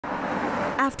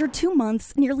After 2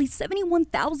 months, nearly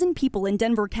 71,000 people in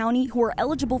Denver County who are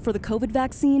eligible for the COVID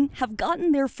vaccine have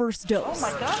gotten their first dose.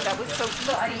 Oh my God, that was so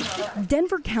funny.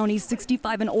 Denver County's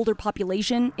 65 and older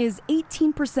population is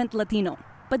 18% Latino,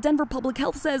 but Denver Public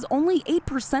Health says only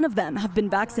 8% of them have been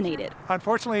vaccinated.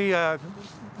 Unfortunately,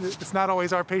 it's not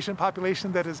always our patient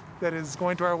population that is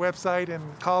going to our website and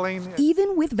calling.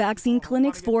 Even with vaccine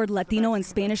clinics for Latino and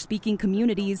Spanish-speaking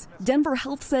communities, Denver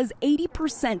Health says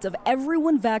 80% of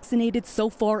everyone vaccinated so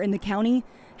far in the county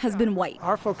has been white.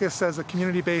 Our focus as a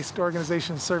community-based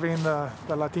organization serving the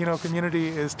Latino community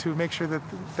is to make sure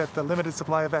that the limited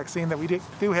supply of vaccine that we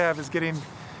do have is getting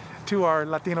to our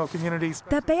Latino communities.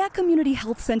 The Tepeyac Community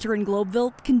Health Center in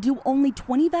Globeville can do only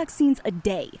 20 vaccines a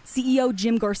day. CEO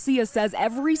Jim Garcia says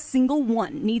every single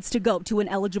one needs to go to an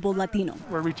eligible Latino.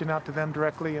 We're reaching out to them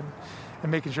directly and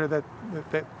making sure that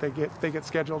they get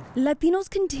scheduled. Latinos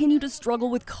continue to struggle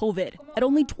with COVID. At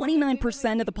only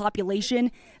 29% of the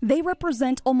population, they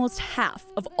represent almost half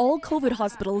of all COVID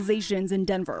hospitalizations in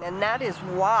Denver. And that is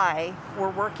why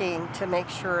we're working to make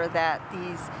sure that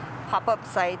these pop-up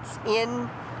sites in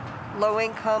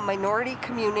low-income minority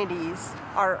communities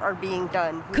are being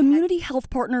done. Community health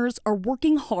partners are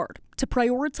working hard to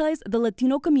prioritize the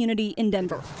Latino community in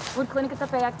Denver. Would Clinic at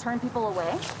Tepeyac turn people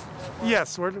away?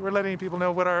 Yes, we're letting people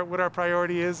know what our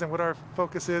priority is and what our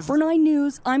focus is. For 9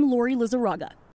 News, I'm Lori Lizarraga.